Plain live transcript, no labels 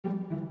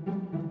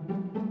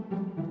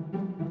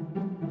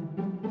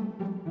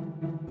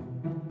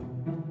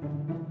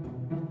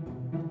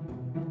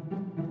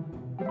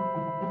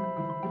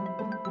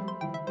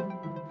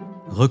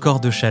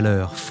Records de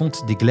chaleur,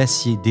 fonte des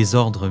glaciers,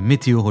 désordre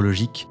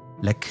météorologique,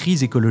 la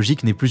crise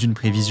écologique n'est plus une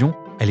prévision,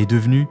 elle est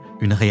devenue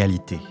une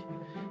réalité.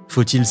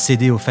 Faut-il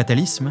céder au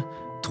fatalisme ?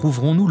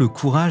 Trouverons-nous le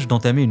courage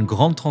d'entamer une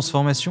grande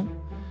transformation ?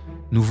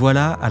 Nous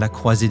voilà à la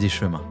croisée des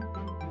chemins.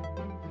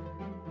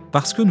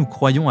 Parce que nous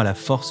croyons à la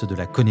force de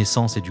la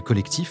connaissance et du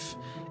collectif,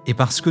 et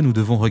parce que nous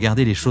devons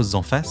regarder les choses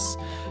en face,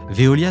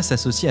 Veolia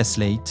s'associe à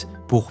Slate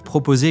pour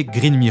proposer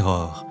Green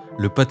Mirror,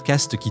 le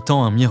podcast qui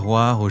tend un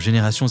miroir aux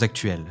générations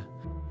actuelles.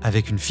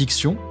 Avec une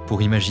fiction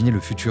pour imaginer le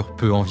futur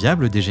peu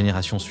enviable des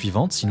générations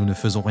suivantes si nous ne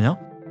faisons rien,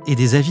 et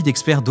des avis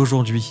d'experts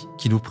d'aujourd'hui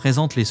qui nous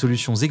présentent les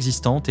solutions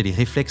existantes et les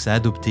réflexes à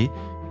adopter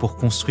pour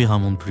construire un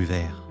monde plus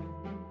vert.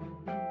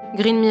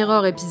 Green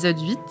Mirror épisode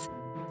 8,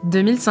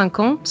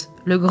 2050,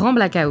 le grand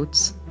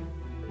blackout.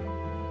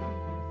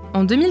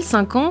 En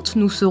 2050,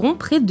 nous serons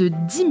près de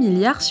 10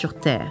 milliards sur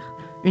Terre.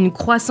 Une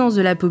croissance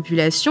de la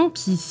population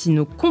qui, si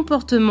nos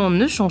comportements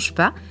ne changent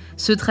pas,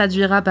 se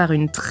traduira par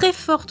une très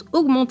forte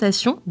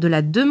augmentation de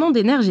la demande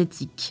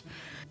énergétique.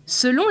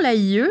 Selon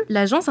l'AIE,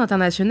 l'Agence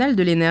internationale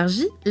de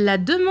l'énergie, la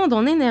demande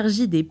en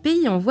énergie des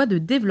pays en voie de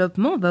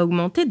développement va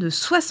augmenter de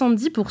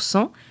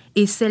 70%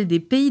 et celle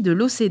des pays de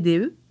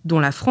l'OCDE, dont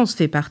la France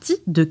fait partie,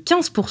 de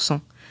 15%.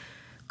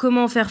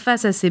 Comment faire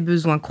face à ces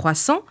besoins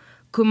croissants ?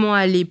 Comment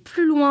aller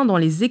plus loin dans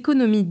les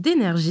économies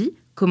d'énergie ?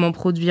 Comment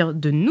produire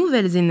de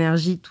nouvelles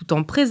énergies tout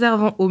en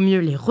préservant au mieux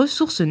les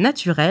ressources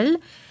naturelles ?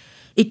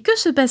 Et que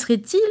se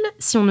passerait-il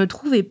si on ne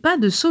trouvait pas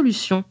de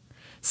solution ?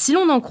 Si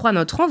l'on en croit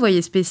notre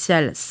envoyée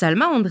spéciale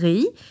Salma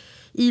Andrei,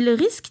 il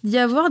risque d'y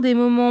avoir des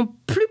moments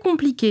plus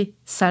compliqués.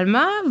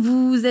 Salma,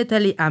 vous êtes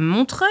allée à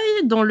Montreuil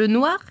dans le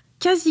noir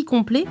quasi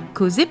complet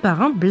causé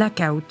par un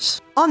blackout.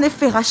 En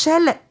effet,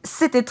 Rachel,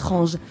 c'est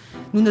étrange.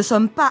 Nous ne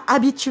sommes pas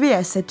habitués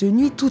à cette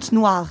nuit toute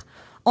noire.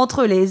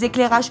 Entre les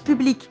éclairages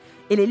publics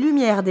et les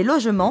lumières des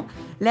logements,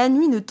 la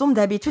nuit ne tombe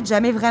d'habitude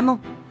jamais vraiment.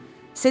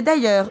 C'est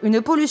d'ailleurs une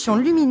pollution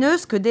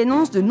lumineuse que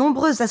dénoncent de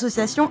nombreuses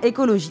associations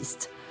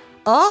écologistes.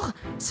 Or,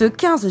 ce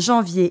 15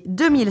 janvier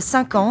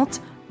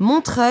 2050,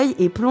 Montreuil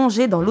est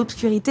plongé dans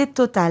l'obscurité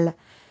totale.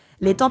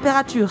 Les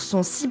températures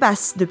sont si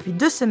basses depuis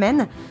 2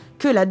 semaines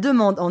que la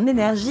demande en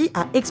énergie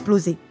a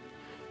explosé.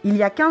 Il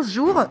y a 15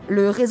 jours,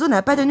 le réseau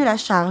n'a pas tenu la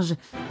charge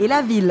et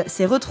la ville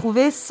s'est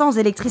retrouvée sans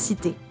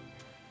électricité.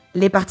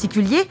 Les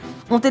particuliers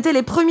ont été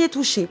les premiers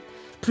touchés.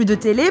 Plus de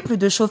télé, plus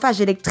de chauffage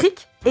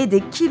électrique et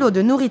des kilos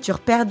de nourriture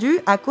perdus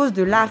à cause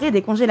de l'arrêt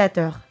des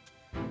congélateurs.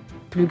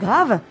 Plus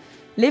grave,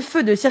 les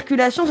feux de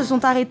circulation se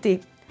sont arrêtés.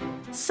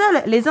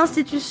 Seules les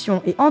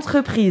institutions et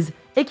entreprises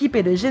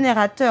équipées de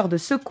générateurs de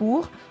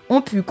secours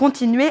ont pu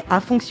continuer à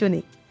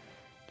fonctionner.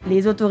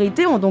 Les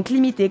autorités ont donc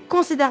limité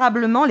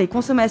considérablement les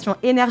consommations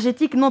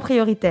énergétiques non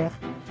prioritaires.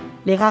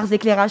 Les rares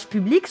éclairages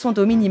publics sont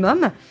au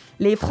minimum.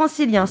 Les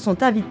franciliens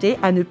sont invités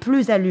à ne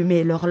plus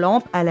allumer leurs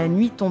lampes à la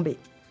nuit tombée.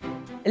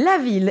 La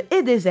ville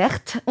est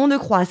déserte, on ne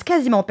croise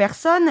quasiment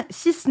personne,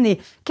 si ce n'est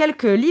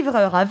quelques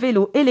livreurs à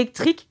vélo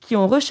électriques qui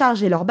ont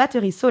rechargé leurs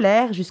batteries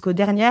solaires jusqu'aux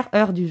dernières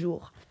heures du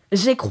jour.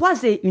 J'ai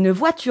croisé une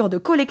voiture de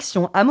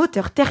collection à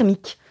moteur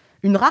thermique,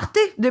 une rareté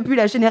depuis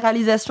la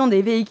généralisation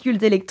des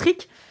véhicules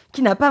électriques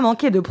qui n'a pas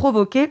manqué de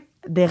provoquer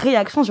des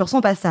réactions sur son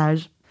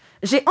passage.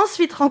 J'ai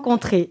ensuite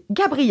rencontré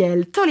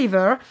Gabriel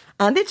Tolliver,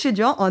 un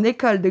étudiant en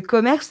école de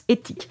commerce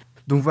éthique.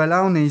 Donc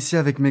voilà, on est ici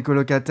avec mes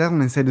colocataires,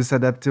 on essaie de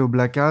s'adapter au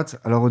blackout.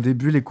 Alors au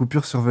début, les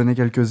coupures survenaient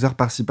quelques heures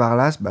par-ci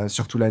par-là,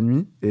 surtout la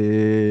nuit.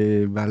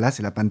 Et là,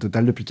 c'est la panne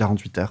totale depuis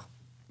 48 heures.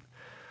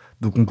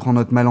 Donc on prend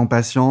notre mal en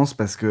patience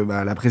parce que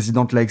la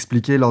présidente l'a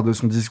expliqué lors de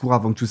son discours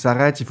avant que tout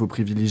s'arrête. Il faut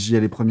privilégier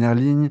les premières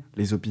lignes,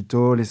 les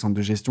hôpitaux, les centres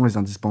de gestion, les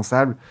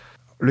indispensables.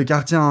 Le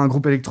quartier a un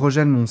groupe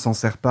électrogène, mais on s'en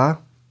sert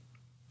pas.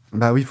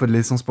 Oui, il faut de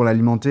l'essence pour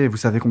l'alimenter et vous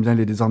savez combien il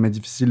est désormais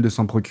difficile de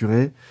s'en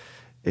procurer.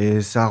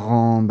 Et ça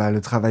rend le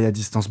travail à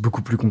distance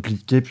beaucoup plus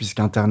compliqué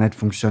puisqu'Internet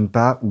fonctionne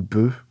pas, ou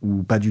peu,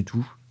 ou pas du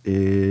tout.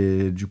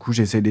 Et du coup,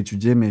 j'essaie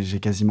d'étudier, mais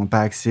j'ai quasiment pas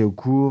accès aux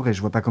cours et je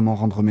vois pas comment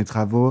rendre mes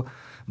travaux.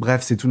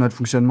 Bref, c'est tout notre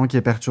fonctionnement qui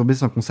est perturbé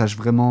sans qu'on sache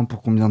vraiment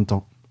pour combien de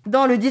temps.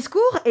 Dans le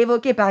discours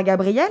évoqué par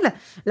Gabriel,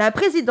 la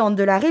présidente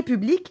de la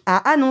République a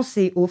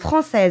annoncé aux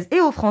Françaises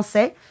et aux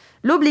Français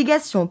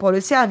l'obligation pour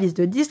le service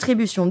de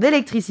distribution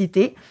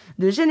d'électricité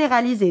de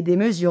généraliser des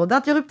mesures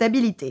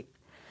d'interruptibilité.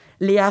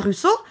 Léa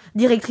Russo,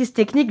 directrice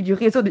technique du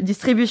réseau de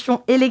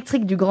distribution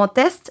électrique du Grand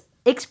Est,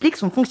 explique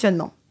son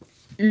fonctionnement.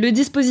 Le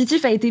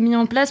dispositif a été mis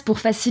en place pour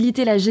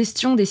faciliter la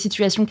gestion des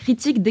situations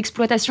critiques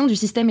d'exploitation du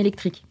système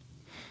électrique.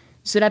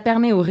 Cela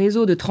permet au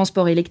réseau de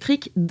transport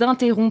électrique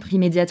d'interrompre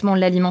immédiatement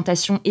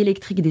l'alimentation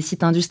électrique des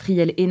sites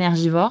industriels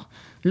énergivores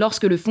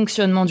lorsque le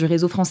fonctionnement du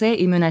réseau français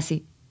est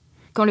menacé.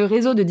 Quand le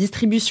réseau de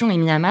distribution est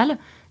mis à mal,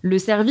 le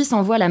service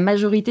envoie la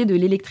majorité de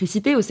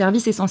l'électricité aux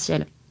services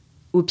essentiels.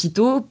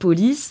 Hôpitaux,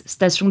 police,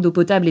 stations d'eau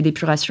potable et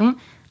d'épuration,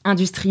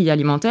 industrie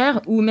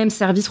alimentaire ou même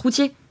services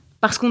routiers.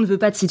 Parce qu'on ne veut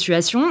pas de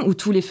situation où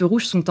tous les feux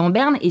rouges sont en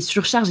berne et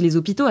surchargent les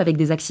hôpitaux avec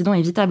des accidents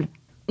évitables.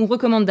 On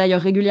recommande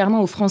d'ailleurs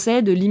régulièrement aux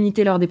Français de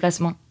limiter leurs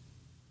déplacements.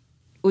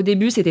 Au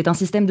début, c'était un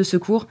système de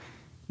secours,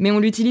 mais on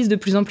l'utilise de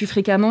plus en plus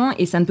fréquemment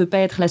et ça ne peut pas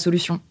être la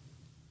solution.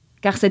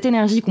 car cette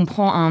énergie qu'on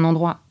prend à un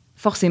endroit,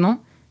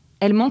 forcément,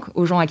 elle manque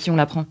aux gens à qui on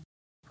la prend.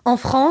 En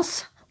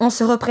France, on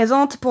se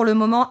représente pour le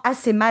moment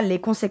assez mal les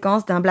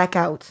conséquences d'un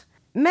blackout.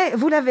 Mais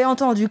vous l'avez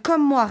entendu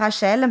comme moi,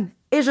 Rachel,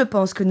 et je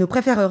pense que nous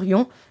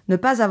préférerions ne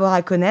pas avoir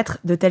à connaître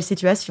de telles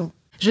situations.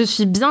 Je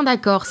suis bien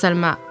d'accord,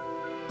 Salma.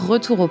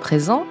 Retour au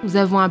présent, nous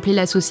avons appelé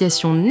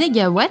l'association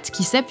Negawatt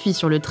qui s'appuie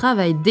sur le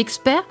travail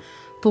d'experts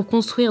pour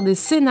construire des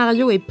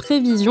scénarios et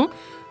prévisions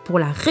pour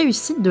la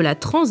réussite de la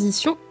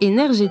transition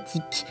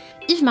énergétique.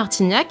 Yves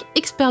Martignac,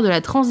 expert de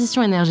la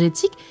transition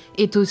énergétique,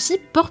 est aussi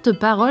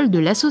porte-parole de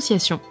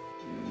l'association.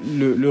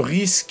 Le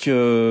risque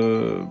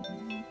de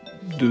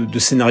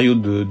scénario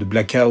de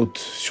blackout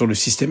sur le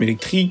système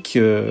électrique,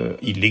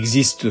 il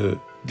existe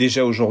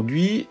déjà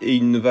aujourd'hui et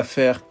il ne va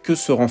faire que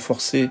se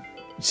renforcer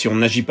si on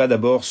n'agit pas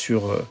d'abord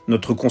sur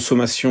notre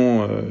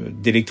consommation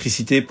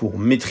d'électricité pour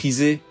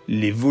maîtriser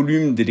les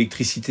volumes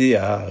d'électricité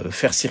à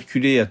faire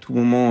circuler à tout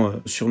moment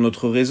sur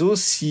notre réseau,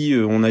 si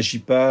on n'agit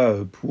pas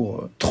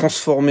pour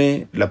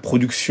transformer la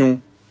production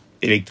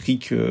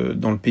électrique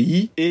dans le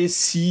pays, et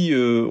si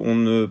on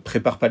ne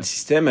prépare pas le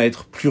système à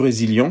être plus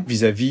résilient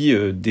vis-à-vis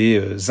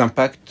des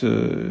impacts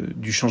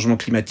du changement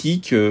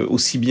climatique,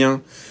 aussi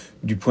bien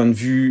du point de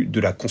vue de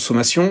la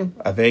consommation,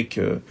 avec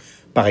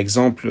par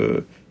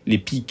exemple les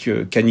pics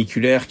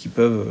caniculaires qui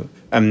peuvent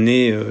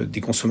amener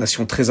des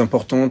consommations très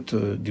importantes,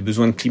 des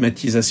besoins de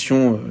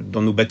climatisation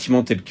dans nos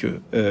bâtiments tels que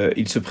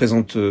ils se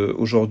présentent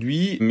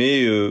aujourd'hui,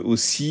 mais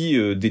aussi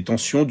des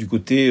tensions du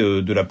côté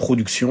de la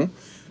production,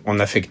 en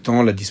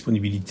affectant la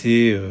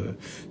disponibilité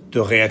de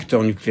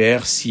réacteurs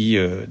nucléaires si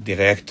des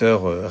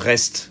réacteurs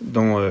restent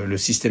dans le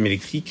système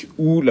électrique,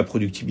 ou la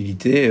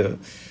productibilité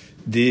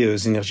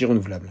des énergies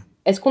renouvelables.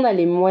 Est-ce qu'on a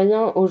les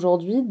moyens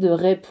aujourd'hui de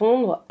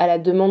répondre à la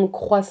demande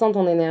croissante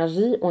en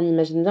énergie ? On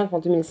imagine bien qu'en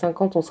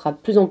 2050, on sera de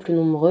plus en plus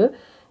nombreux,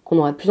 qu'on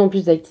aura de plus en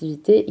plus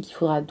d'activités et qu'il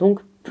faudra donc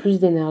plus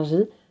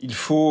d'énergie. Il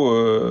faut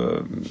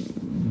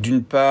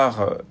d'une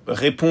part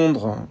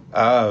répondre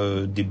à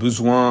des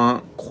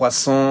besoins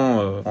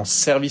croissants en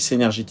services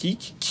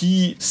énergétiques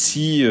qui,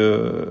 si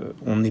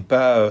on n'est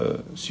pas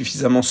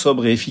suffisamment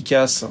sobre et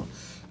efficace,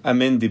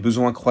 amènent des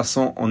besoins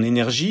croissants en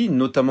énergie,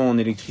 notamment en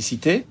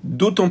électricité,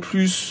 d'autant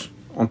plus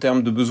en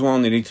termes de besoins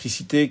en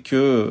électricité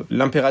que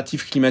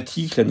l'impératif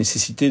climatique, la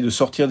nécessité de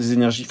sortir des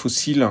énergies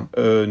fossiles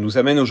nous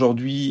amène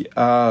aujourd'hui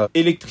à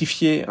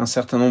électrifier un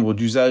certain nombre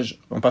d'usages,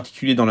 en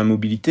particulier dans la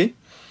mobilité.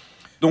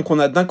 Donc on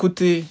a d'un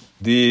côté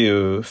des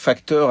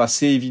facteurs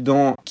assez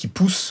évidents qui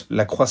poussent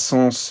la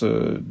croissance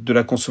de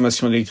la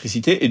consommation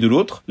d'électricité, et de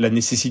l'autre, la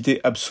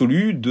nécessité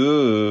absolue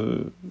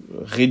de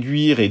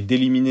réduire et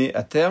d'éliminer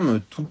à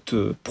terme toute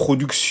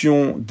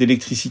production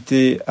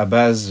d'électricité à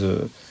base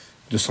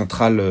de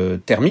centrales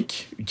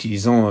thermiques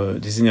utilisant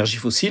des énergies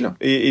fossiles.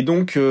 Et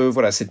donc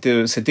voilà,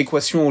 cette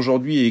équation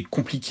aujourd'hui est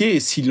compliquée, et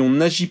si l'on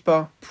n'agit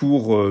pas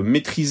pour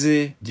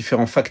maîtriser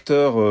différents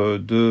facteurs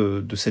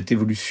de cette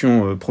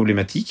évolution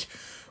problématique,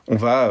 on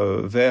va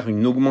vers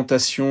une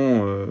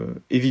augmentation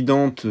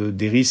évidente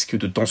des risques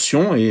de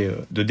tension et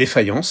de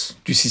défaillance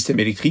du système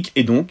électrique,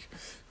 et donc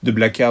de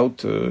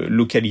blackout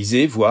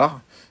localisé,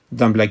 voire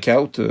d'un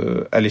blackout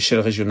à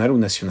l'échelle régionale ou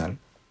nationale.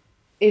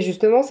 Et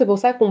justement, c'est pour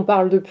ça qu'on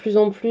parle de plus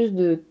en plus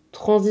de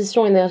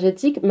transition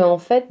énergétique, mais en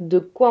fait, de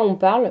quoi on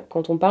parle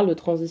quand on parle de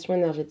transition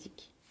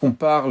énergétique ? On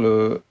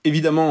parle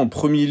évidemment en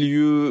premier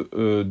lieu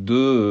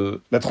de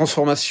la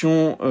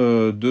transformation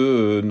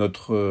de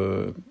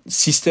notre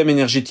système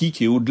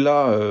énergétique, et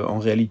au-delà en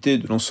réalité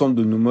de l'ensemble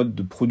de nos modes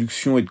de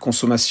production et de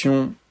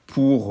consommation,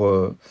 pour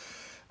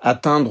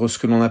atteindre ce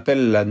que l'on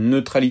appelle la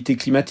neutralité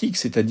climatique,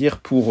 c'est-à-dire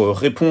pour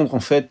répondre en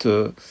fait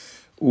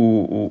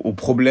aux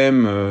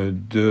problèmes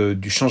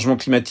du changement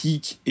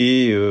climatique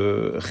et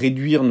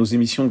réduire nos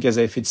émissions de gaz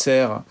à effet de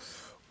serre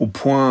au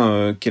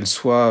point qu'elles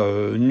soient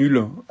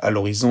nulles à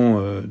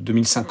l'horizon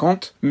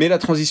 2050. Mais la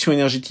transition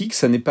énergétique,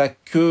 ça n'est pas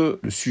que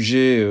le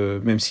sujet,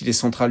 même s'il est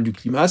central, du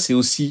climat, c'est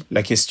aussi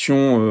la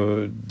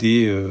question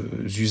des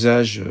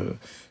usages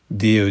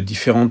des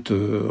différentes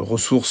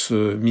ressources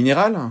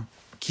minérales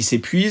qui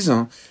s'épuisent,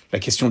 la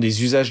question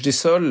des usages des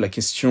sols, la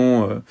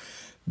question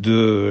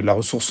de la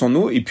ressource en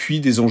eau, et puis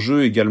des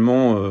enjeux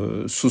également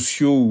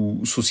sociaux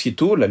ou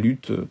sociétaux, la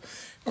lutte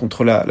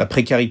contre la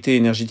précarité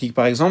énergétique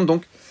par exemple.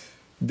 Donc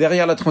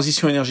derrière la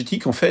transition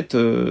énergétique, en fait,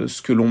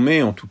 ce que l'on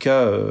met, en tout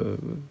cas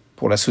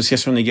pour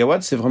l'association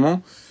Negawatt, c'est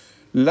vraiment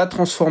la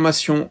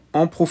transformation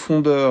en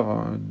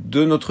profondeur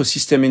de notre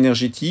système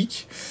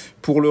énergétique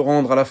pour le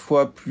rendre à la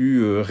fois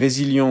plus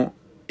résilient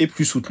et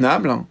plus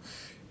soutenable.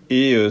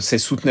 Et cette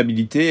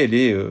soutenabilité, elle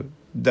est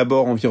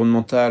d'abord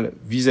environnementale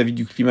vis-à-vis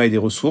du climat et des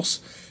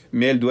ressources,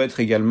 mais elle doit être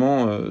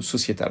également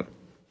sociétale.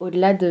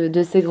 Au-delà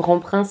de ces grands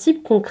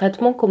principes,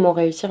 concrètement, comment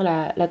réussir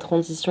la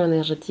transition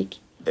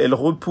énergétique ? Elle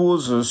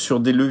repose sur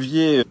des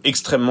leviers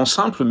extrêmement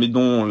simples, mais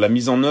dont la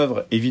mise en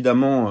œuvre,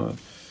 évidemment,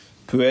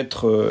 peut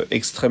être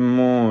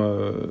extrêmement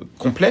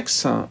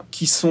complexe,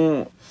 qui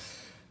sont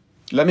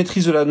la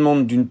maîtrise de la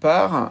demande d'une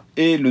part,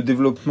 et le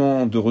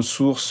développement de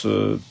ressources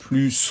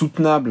plus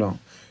soutenables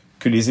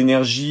que les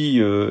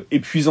énergies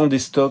épuisant des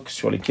stocks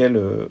sur lesquels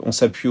on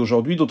s'appuie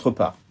aujourd'hui, d'autre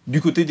part. Du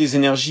côté des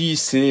énergies,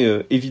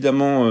 c'est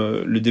évidemment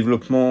le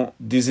développement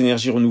des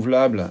énergies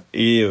renouvelables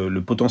et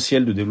le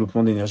potentiel de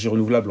développement d'énergies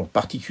renouvelables, en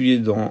particulier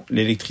dans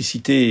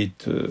l'électricité,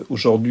 est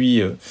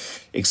aujourd'hui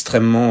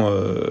extrêmement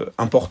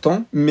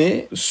important.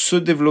 Mais ce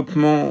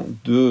développement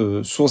de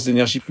sources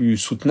d'énergie plus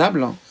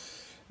soutenables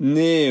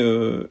n'est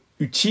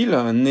utile,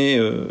 n'est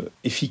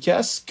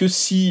efficace que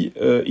si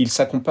il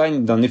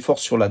s'accompagne d'un effort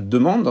sur la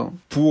demande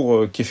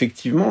pour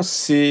qu'effectivement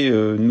ces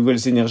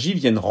nouvelles énergies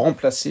viennent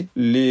remplacer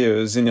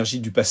les énergies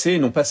du passé et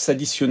non pas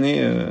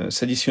s'additionner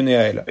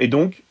à elles. Et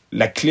donc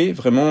la clé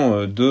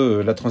vraiment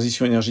de la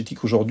transition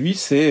énergétique aujourd'hui,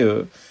 c'est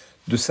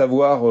de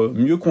savoir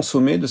mieux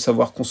consommer, de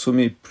savoir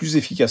consommer plus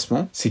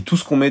efficacement. C'est tout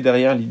ce qu'on met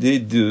derrière l'idée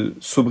de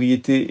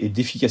sobriété et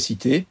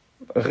d'efficacité.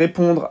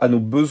 Répondre à nos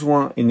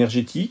besoins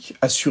énergétiques,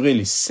 assurer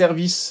les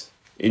services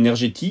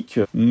énergétiques,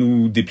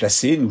 nous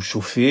déplacer, nous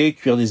chauffer,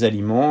 cuire des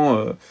aliments,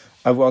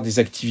 avoir des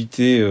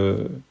activités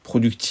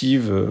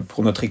productives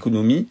pour notre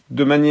économie,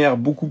 de manière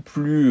beaucoup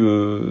plus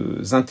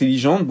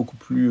intelligente, beaucoup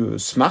plus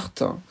smart,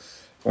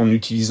 en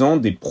utilisant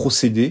des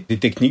procédés, des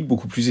techniques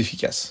beaucoup plus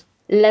efficaces.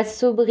 La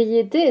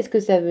sobriété, est-ce que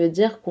ça veut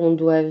dire qu'on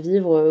doit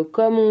vivre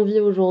comme on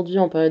vit aujourd'hui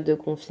en période de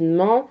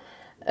confinement,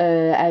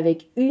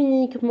 avec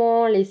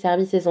uniquement les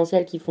services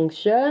essentiels qui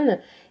fonctionnent,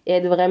 et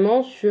être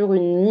vraiment sur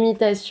une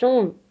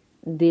limitation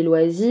des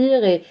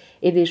loisirs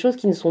et des choses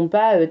qui ne sont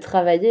pas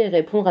travaillées et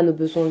répondre à nos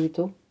besoins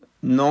vitaux?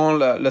 Non,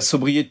 la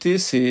sobriété,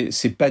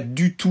 c'est pas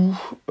du tout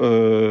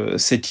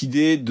cette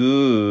idée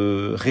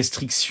de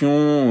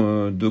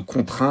restriction, de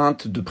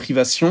contrainte, de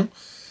privation.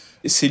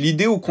 C'est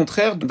l'idée, au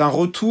contraire, d'un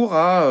retour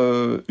à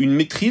une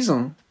maîtrise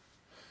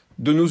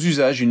de nos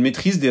usages, une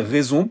maîtrise des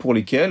raisons pour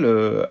lesquelles,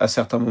 à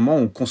certains moments,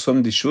 on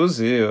consomme des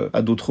choses et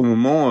à d'autres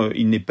moments,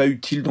 il n'est pas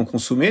utile d'en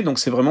consommer. Donc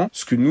c'est vraiment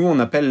ce que nous, on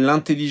appelle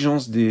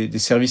l'intelligence des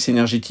services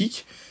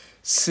énergétiques.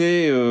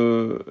 C'est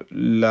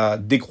la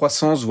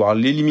décroissance, voire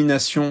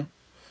l'élimination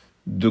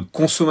de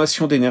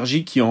consommation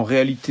d'énergie qui, en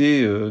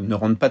réalité, ne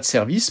rendent pas de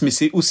service, mais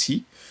c'est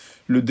aussi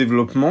le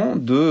développement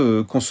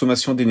de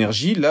consommation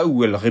d'énergie là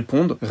où elles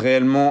répondent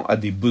réellement à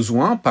des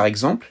besoins. Par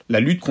exemple,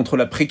 la lutte contre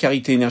la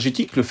précarité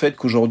énergétique, le fait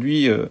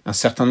qu'aujourd'hui un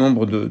certain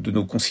nombre de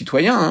nos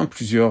concitoyens,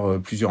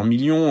 plusieurs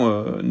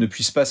millions, ne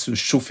puissent pas se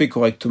chauffer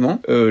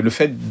correctement, le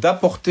fait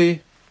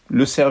d'apporter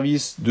le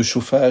service de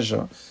chauffage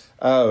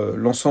à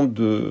l'ensemble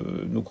de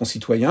nos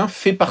concitoyens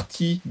fait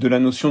partie de la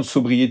notion de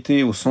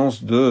sobriété au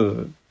sens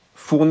de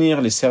fournir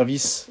les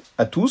services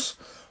à tous,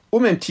 au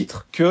même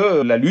titre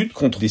que la lutte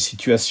contre des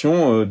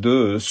situations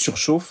de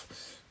surchauffe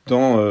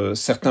dans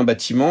certains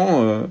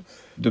bâtiments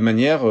de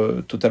manière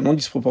totalement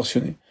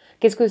disproportionnée.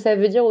 Qu'est-ce que ça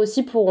veut dire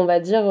aussi pour, on va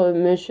dire,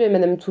 monsieur et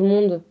madame tout le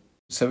monde?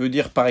 Ça veut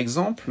dire, par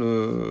exemple,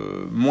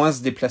 moins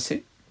se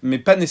déplacer, mais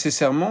pas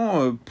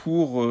nécessairement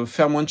pour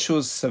faire moins de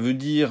choses. Ça veut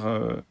dire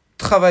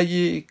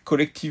travailler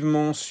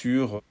collectivement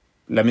sur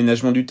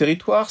l'aménagement du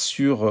territoire,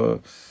 sur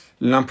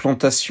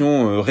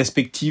l'implantation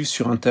respective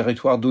sur un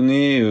territoire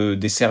donné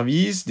des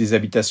services, des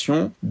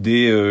habitations,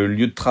 des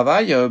lieux de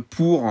travail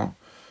pour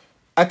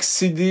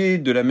accéder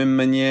de la même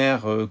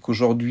manière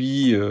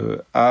qu'aujourd'hui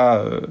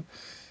à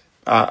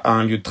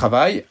un lieu de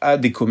travail, à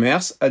des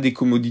commerces, à des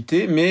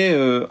commodités, mais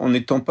en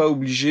n'étant pas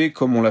obligé,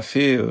 comme on l'a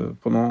fait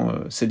pendant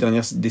ces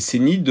dernières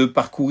décennies, de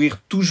parcourir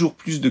toujours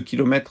plus de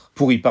kilomètres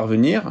pour y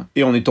parvenir,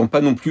 et en n'étant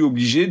pas non plus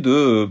obligé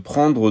de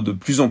prendre de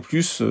plus en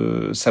plus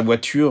sa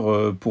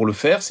voiture pour le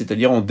faire,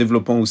 c'est-à-dire en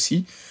développant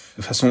aussi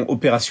de façon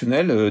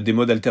opérationnelle des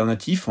modes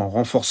alternatifs, en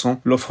renforçant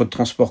l'offre de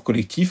transport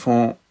collectif,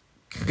 en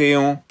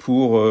créant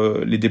pour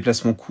les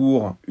déplacements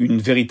courts une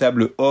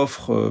véritable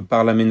offre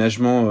par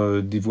l'aménagement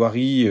des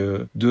voiries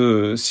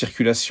de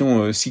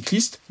circulation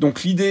cycliste.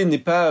 Donc l'idée n'est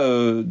pas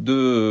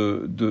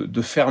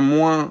de faire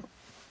moins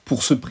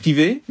pour se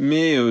priver,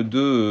 mais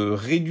de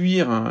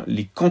réduire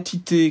les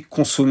quantités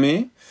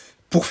consommées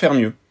pour faire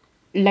mieux.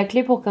 La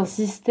clé pour qu'un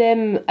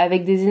système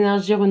avec des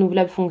énergies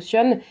renouvelables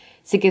fonctionne,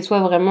 c'est qu'elle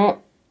soit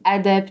vraiment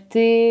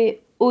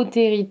adaptée au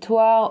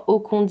territoire, aux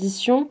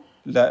conditions.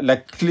 La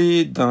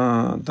clé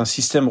d'un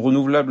système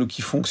renouvelable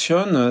qui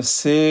fonctionne,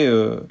 c'est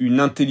une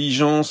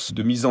intelligence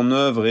de mise en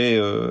œuvre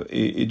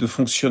et de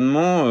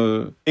fonctionnement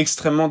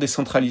extrêmement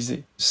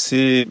décentralisée.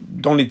 C'est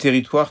dans les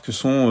territoires que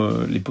sont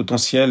les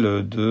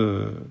potentiels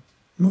de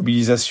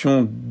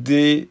mobilisation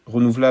des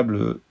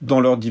renouvelables dans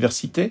leur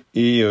diversité.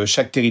 Et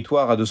chaque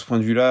territoire a de ce point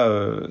de vue-là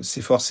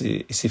ses forces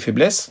et ses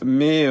faiblesses,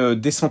 mais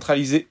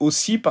décentralisé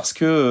aussi parce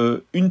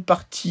que une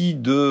partie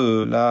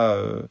de la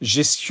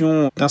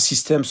gestion d'un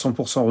système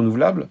 100%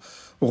 renouvelable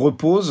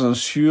repose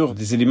sur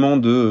des éléments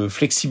de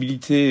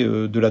flexibilité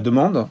de la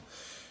demande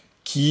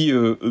qui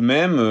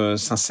eux-mêmes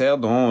s'insèrent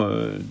dans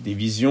des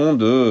visions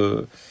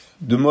de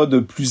modes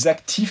plus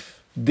actifs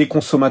des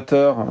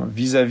consommateurs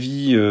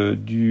vis-à-vis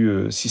du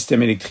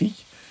système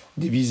électrique,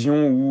 des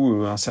visions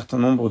où un certain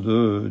nombre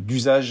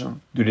d'usages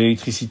de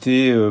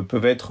l'électricité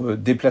peuvent être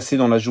déplacés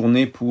dans la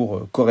journée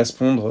pour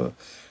correspondre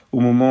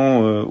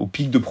au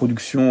pic de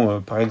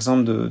production, par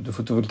exemple, de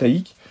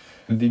photovoltaïque.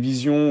 Des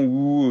visions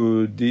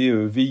où des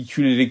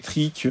véhicules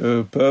électriques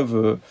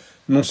peuvent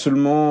non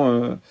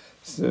seulement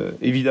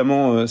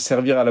évidemment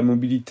servir à la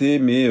mobilité,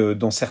 mais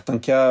dans certains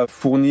cas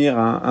fournir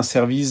un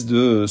service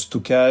de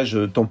stockage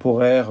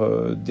temporaire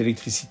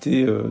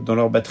d'électricité dans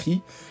leur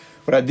batterie.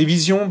 Voilà, des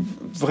visions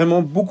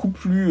vraiment beaucoup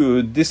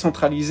plus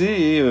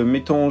décentralisées et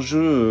mettant en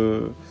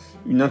jeu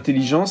une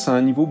intelligence à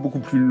un niveau beaucoup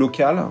plus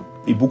local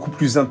et beaucoup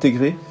plus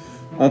intégré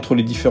entre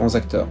les différents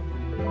acteurs.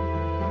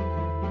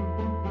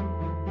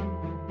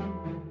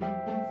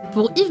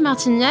 Pour Yves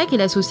Martignac et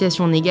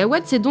l'association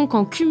Négawatt, c'est donc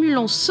en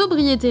cumulant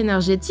sobriété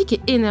énergétique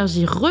et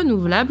énergie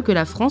renouvelable que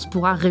la France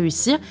pourra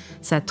réussir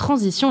sa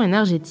transition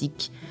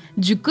énergétique.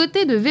 Du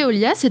côté de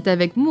Veolia, c'est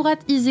avec Murat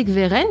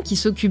İzikveren, qui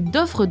s'occupe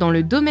d'offres dans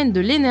le domaine de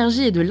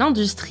l'énergie et de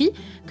l'industrie,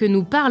 que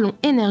nous parlons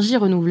énergie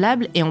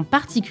renouvelable et en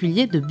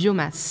particulier de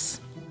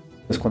biomasse.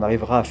 Est-ce qu'on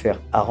arrivera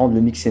à rendre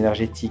le mix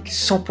énergétique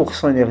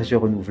 100% énergie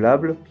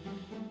renouvelable?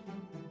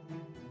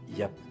 Il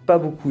n'y a pas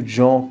beaucoup de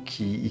gens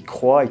qui y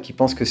croient et qui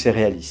pensent que c'est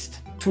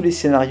réaliste. Tous les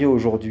scénarios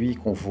aujourd'hui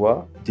qu'on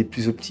voit, des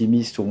plus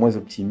optimistes aux moins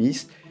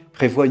optimistes,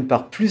 prévoient une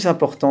part plus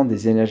importante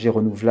des énergies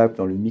renouvelables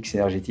dans le mix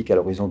énergétique à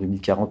l'horizon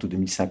 2040 ou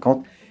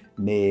 2050,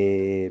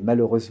 mais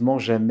malheureusement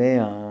jamais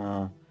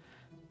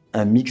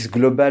un mix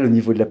global au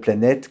niveau de la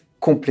planète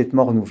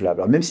complètement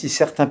renouvelable. Alors même si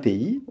certains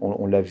pays,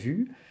 on l'a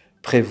vu,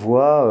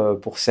 prévoient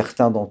pour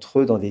certains d'entre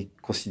eux dans des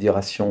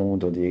configurations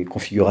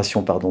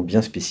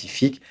bien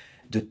spécifiques,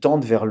 de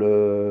tendre vers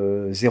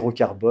le zéro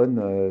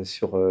carbone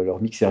sur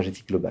leur mix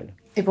énergétique global.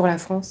 Et pour la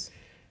France ?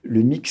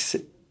 Le mix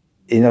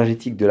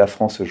énergétique de la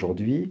France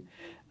aujourd'hui,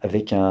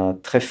 avec une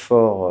très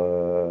forte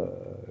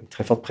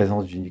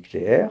présence du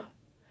nucléaire,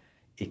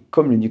 et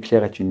comme le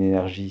nucléaire est une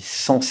énergie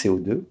sans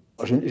CO2,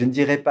 je ne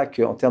dirais pas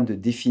qu'en termes de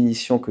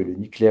définition que le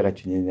nucléaire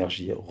est une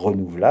énergie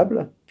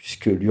renouvelable,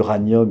 puisque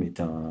l'uranium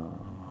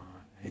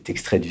est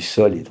extrait du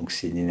sol et donc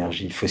c'est une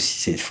énergie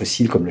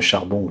fossile comme le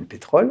charbon ou le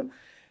pétrole.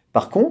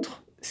 Par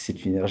contre,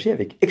 c'est une énergie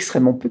avec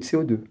extrêmement peu de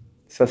CO2.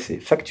 Ça, c'est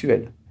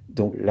factuel.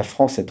 Donc la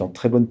France est en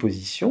très bonne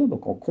position.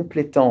 Donc en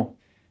complétant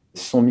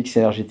son mix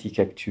énergétique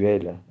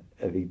actuel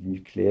avec du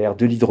nucléaire,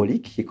 de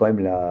l'hydraulique, qui est quand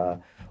même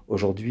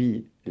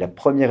aujourd'hui la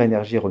première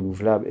énergie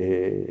renouvelable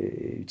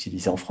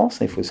utilisée en France,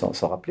 il faut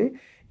s'en rappeler,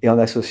 et en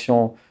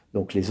associant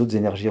donc les autres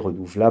énergies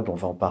renouvelables, on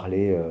va en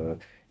parler,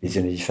 les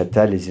énergies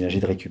fatales, les énergies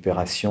de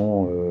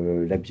récupération,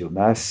 la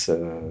biomasse,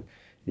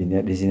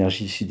 les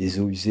énergies issues des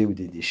eaux usées ou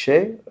des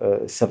déchets,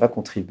 ça va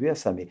contribuer à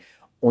ça. Mais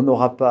on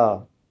n'aura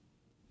pas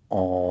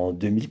en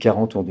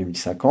 2040 ou en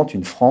 2050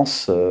 une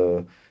France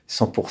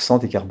 100%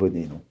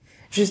 décarbonée, non.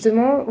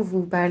 Justement,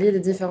 vous parliez des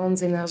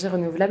différentes énergies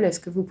renouvelables, est-ce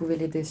que vous pouvez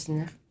les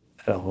définir ?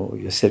 Alors,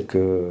 il y a celles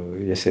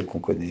qu'on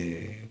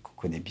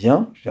connaît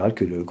bien, en général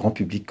que le grand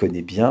public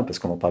connaît bien, parce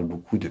qu'on en parle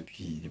beaucoup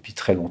depuis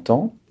très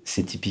longtemps.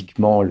 C'est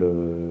typiquement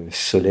le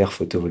solaire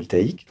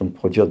photovoltaïque, donc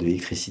produire de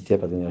l'électricité à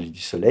partir de l'énergie du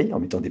soleil en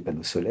mettant des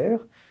panneaux solaires,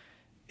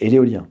 et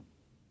l'éolien.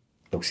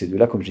 Donc ces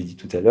deux-là, comme j'ai dit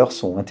tout à l'heure,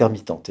 sont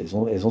intermittentes.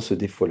 Elles ont ce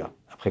défaut-là.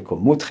 Après,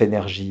 comme autre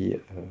énergie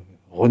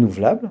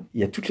renouvelable, il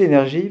y a toute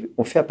l'énergie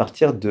qu'on fait à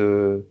partir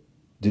de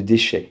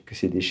déchets, que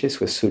ces déchets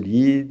soient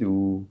solides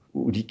ou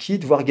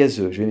liquides, voire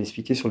gazeux. Je vais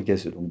m'expliquer sur le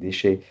gazeux. Donc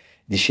déchets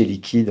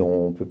liquides,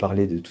 on peut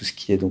parler de tout ce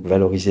qui est donc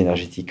valorisé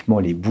énergétiquement,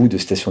 les boues de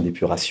stations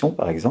d'épuration,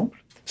 par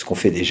exemple, ce qu'on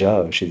fait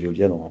déjà chez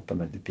Veolia dans pas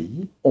mal de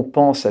pays. On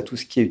pense à tout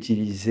ce qui est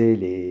utilisé,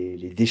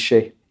 les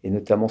déchets, et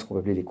notamment ce qu'on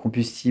va appeler les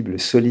combustibles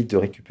solides de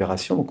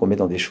récupération, donc on met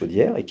dans des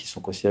chaudières et qui sont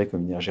considérés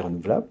comme une énergie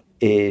renouvelable.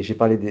 Et j'ai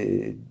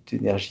parlé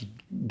d'énergie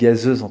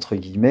gazeuse, entre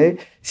guillemets,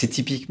 c'est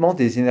typiquement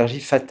des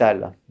énergies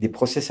fatales. Des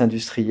process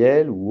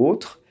industriels ou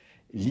autres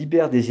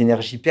libèrent des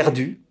énergies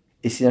perdues,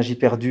 et ces énergies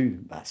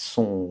perdues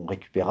sont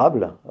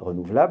récupérables,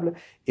 renouvelables,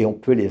 et on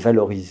peut les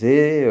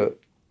valoriser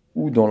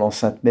ou dans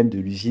l'enceinte même de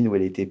l'usine où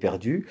elle a été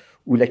perdue,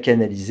 ou la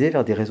canaliser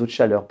vers des réseaux de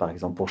chaleur, par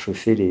exemple, pour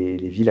chauffer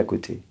les villes à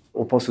côté.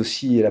 On pense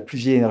aussi à la plus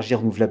vieille énergie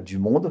renouvelable du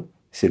monde,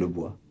 c'est le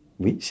bois.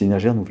 Oui, c'est une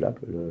énergie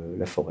renouvelable,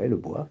 la forêt, le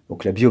bois.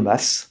 Donc la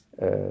biomasse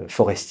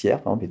forestière,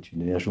 par exemple, est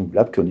une énergie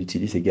renouvelable qu'on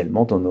utilise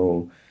également dans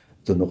nos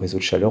réseaux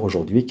de chaleur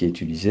aujourd'hui et qui est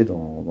utilisée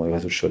dans les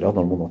réseaux de chaleur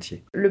dans le monde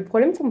entier. Le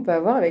problème qu'on peut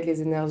avoir avec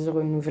les énergies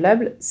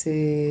renouvelables,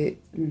 c'est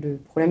le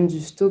problème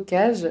du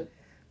stockage.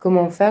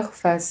 Comment faire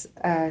face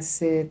à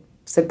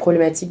cette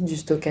problématique du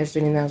stockage de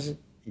l'énergie ?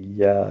 Il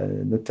y a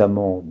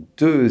notamment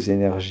 2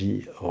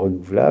 énergies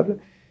renouvelables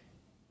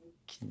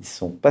qui ne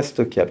sont pas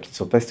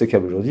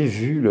stockables aujourd'hui,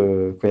 vu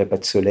quand il n'y a pas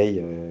de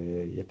soleil,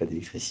 il n'y a pas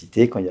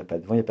d'électricité, quand il n'y a pas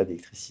de vent, il n'y a pas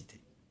d'électricité.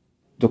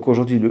 Donc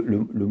aujourd'hui,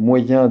 le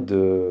moyen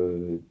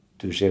de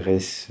gérer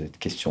cette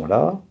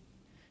question-là,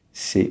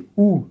 c'est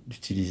ou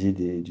d'utiliser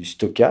du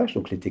stockage,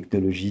 donc les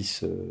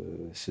technologies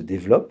se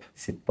développent,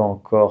 ce n'est pas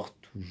encore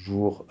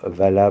toujours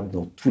valable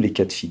dans tous les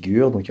cas de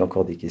figure, donc il y a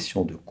encore des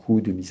questions de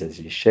coûts, de mise à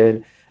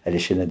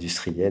l'échelle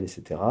industrielle,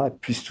 etc.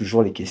 Plus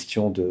toujours les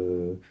questions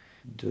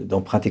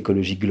d'empreinte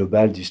écologique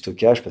globale du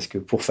stockage, parce que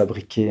pour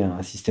fabriquer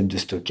un système de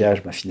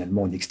stockage,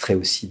 finalement, on extrait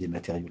aussi des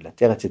matériaux de la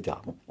Terre, etc.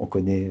 Bon, on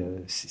connaît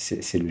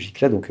ces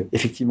logiques-là. Donc,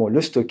 effectivement,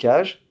 le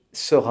stockage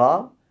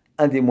sera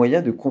un des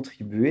moyens de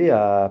contribuer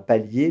à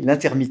pallier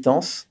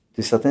l'intermittence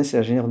de certaines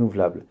énergies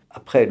renouvelables.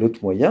 Après, l'autre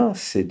moyen,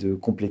 c'est de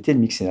compléter le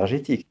mix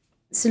énergétique.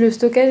 Si le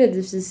stockage est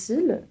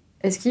difficile,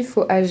 est-ce qu'il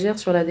faut agir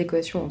sur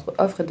l'adéquation entre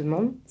offre et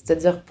demande,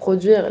 c'est-à-dire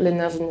produire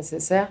l'énergie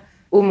nécessaire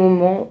au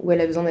moment où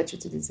elle a besoin d'être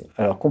utilisée?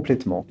 Alors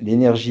complètement.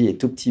 L'énergie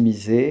est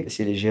optimisée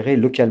si elle est gérée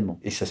localement.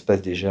 Et ça se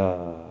passe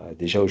déjà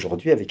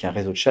aujourd'hui avec un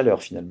réseau de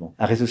chaleur finalement.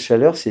 Un réseau de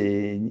chaleur,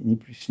 c'est ni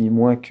plus ni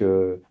moins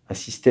qu'un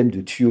système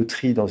de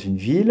tuyauterie dans une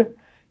ville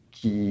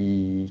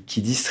qui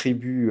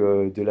distribue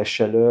de la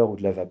chaleur ou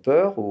de la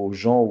vapeur aux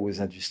gens ou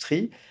aux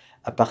industries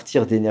à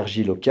partir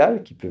d'énergies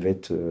locales qui peuvent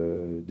être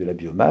de la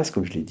biomasse,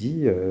 comme je l'ai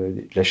dit,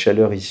 de la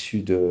chaleur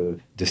issue de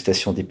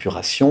stations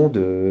d'épuration,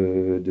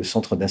 de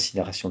centres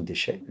d'incinération de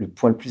déchets. Le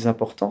point le plus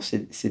important,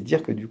 c'est de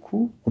dire que du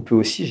coup, on peut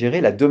aussi gérer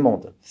la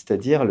demande,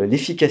 c'est-à-dire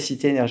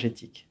l'efficacité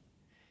énergétique.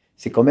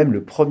 C'est quand même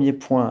le premier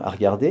point à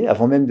regarder,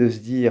 avant même de se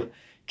dire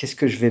qu'est-ce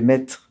que je vais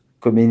mettre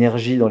comme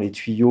énergie dans les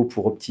tuyaux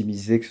pour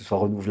optimiser, que ce soit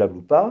renouvelable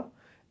ou pas.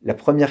 La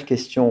première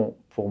question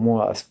pour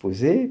moi à se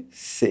poser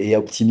et à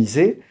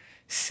optimiser,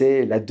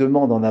 c'est la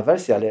demande en aval,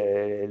 c'est-à-dire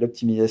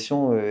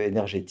l'optimisation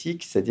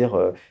énergétique, c'est-à-dire,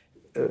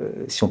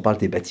 si on parle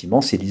des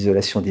bâtiments, c'est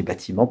l'isolation des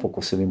bâtiments pour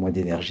consommer moins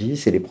d'énergie,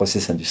 c'est les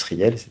process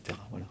industriels, etc.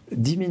 Voilà.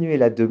 Diminuer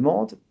la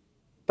demande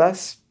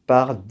passe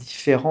par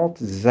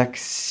différentes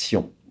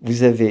actions.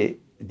 Vous avez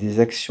des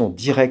actions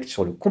directes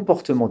sur le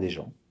comportement des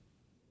gens.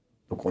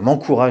 Donc on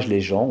encourage les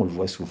gens, on le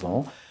voit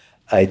souvent,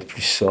 à être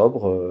plus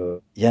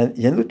sobre. Il y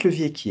a un autre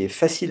levier qui est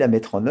facile à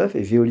mettre en œuvre,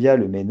 et Veolia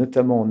le met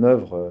notamment en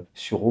œuvre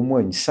sur au moins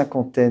une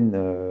cinquantaine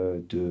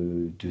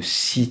de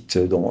sites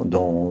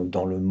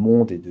dans le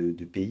monde et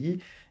de pays,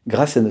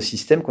 grâce à nos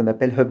systèmes qu'on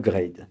appelle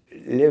Hubgrade.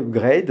 Les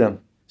Hubgrade,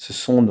 ce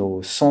sont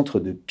nos centres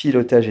de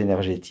pilotage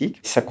énergétique.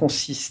 Ça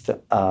consiste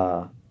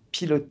à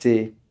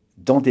piloter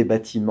dans des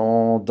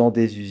bâtiments, dans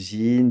des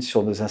usines,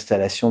 sur nos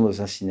installations,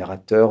 nos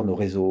incinérateurs, nos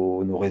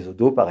réseaux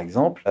d'eau par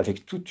exemple,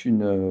 avec toute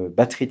une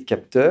batterie de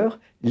capteurs,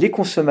 les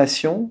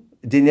consommations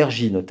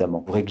d'énergie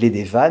notamment. Vous réglez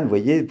des vannes, vous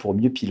voyez, pour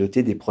mieux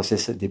piloter des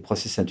process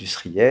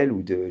industriels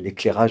ou de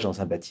l'éclairage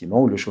dans un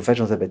bâtiment ou le chauffage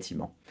dans un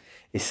bâtiment.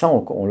 Et ça,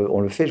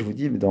 on le fait, je vous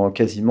dis, dans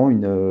quasiment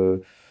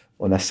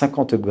on a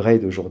 50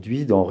 upgrades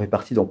aujourd'hui,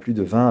 répartis dans plus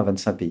de 20 à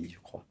 25 pays, je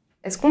crois.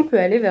 Est-ce qu'on peut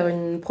aller vers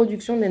une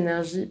production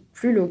d'énergie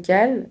plus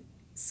locale,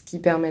 ce qui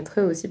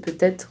permettrait aussi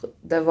peut-être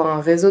d'avoir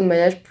un réseau de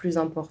maillage plus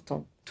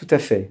important? Tout à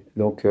fait.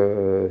 Donc,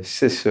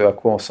 c'est ce à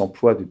quoi on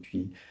s'emploie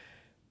depuis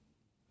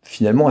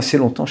finalement assez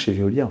longtemps chez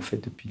Veolia, en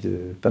fait, depuis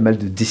pas mal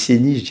de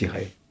décennies, je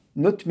dirais.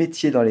 Notre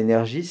métier dans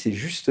l'énergie, c'est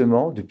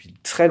justement, depuis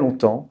très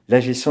longtemps, la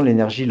gestion de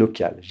l'énergie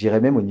locale, je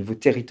dirais même au niveau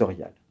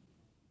territorial.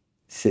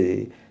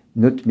 C'est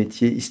notre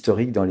métier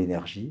historique dans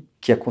l'énergie,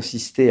 qui a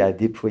consisté à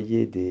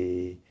déployer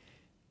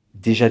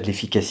déjà de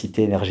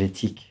l'efficacité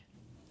énergétique,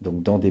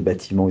 donc dans des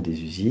bâtiments ou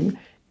des usines,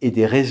 et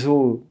des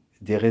réseaux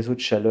de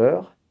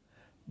chaleur,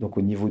 donc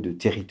au niveau de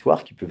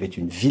territoire, qui peuvent être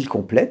une ville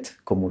complète,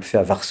 comme on le fait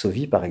à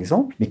Varsovie par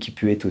exemple, mais qui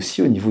peut être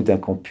aussi au niveau d'un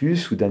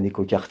campus ou d'un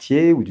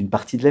écoquartier ou d'une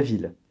partie de la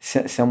ville.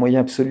 C'est un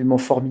moyen absolument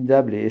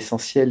formidable et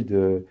essentiel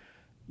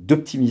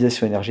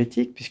d'optimisation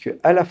énergétique, puisque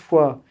à la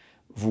fois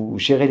vous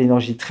gérez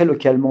l'énergie très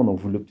localement, donc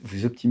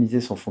vous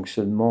optimisez son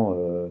fonctionnement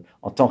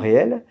en temps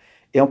réel,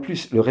 et en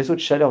plus le réseau de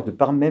chaleur, de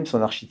par même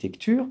son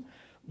architecture,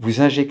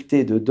 vous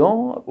injectez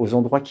dedans, aux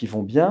endroits qui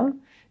vont bien,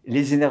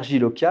 les énergies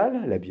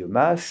locales, la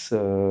biomasse,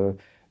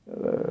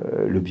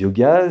 le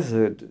biogaz,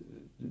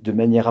 de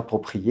manière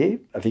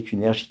appropriée, avec une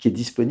énergie qui est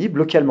disponible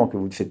localement, que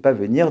vous ne faites pas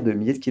venir de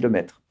milliers de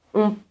kilomètres.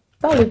 On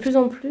parle de plus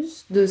en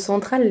plus de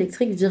centrales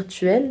électriques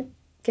virtuelles.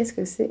 Qu'est-ce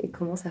que c'est et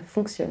comment ça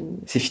fonctionne?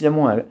 C'est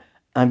finalement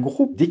un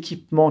groupe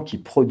d'équipements qui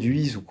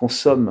produisent ou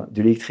consomment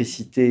de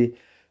l'électricité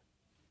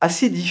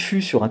assez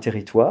diffus sur un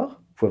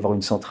territoire. Vous pouvez avoir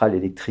une centrale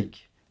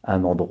électrique à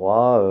un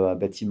endroit, un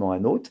bâtiment à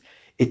un autre,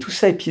 et tout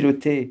ça est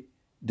piloté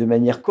de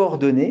manière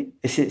coordonnée,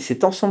 et c'est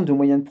cet ensemble de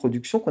moyens de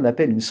production qu'on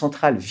appelle une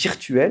centrale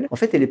virtuelle. En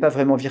fait, elle n'est pas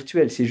vraiment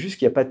virtuelle, c'est juste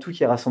qu'il n'y a pas tout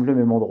qui est rassemblé au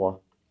même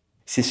endroit.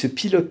 C'est ce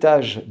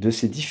pilotage de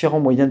ces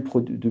différents moyens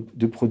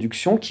de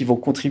production qui vont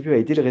contribuer à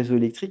aider le réseau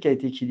électrique à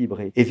être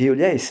équilibré. Et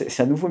Veolia,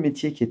 c'est un nouveau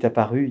métier qui est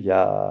apparu il y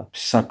a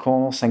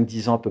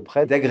 5-10 ans à peu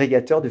près,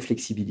 d'agrégateur de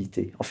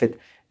flexibilité. En fait,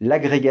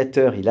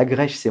 l'agrégateur, il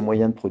agrège ses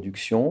moyens de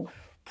production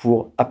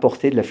pour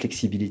apporter de la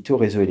flexibilité au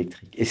réseau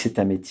électrique. Et c'est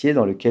un métier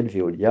dans lequel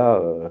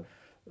Veolia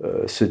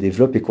se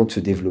développe et compte se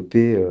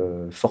développer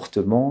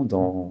fortement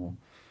dans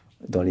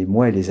les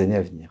mois et les années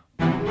à venir.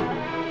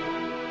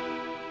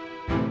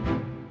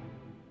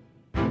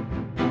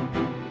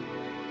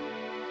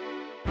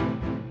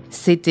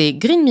 C'était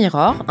Green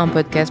Mirror, un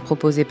podcast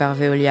proposé par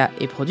Veolia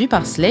et produit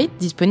par Slate,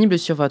 disponible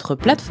sur votre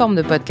plateforme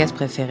de podcast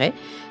préférée.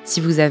 Si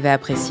vous avez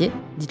apprécié,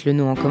 dites-le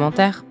nous en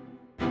commentaire.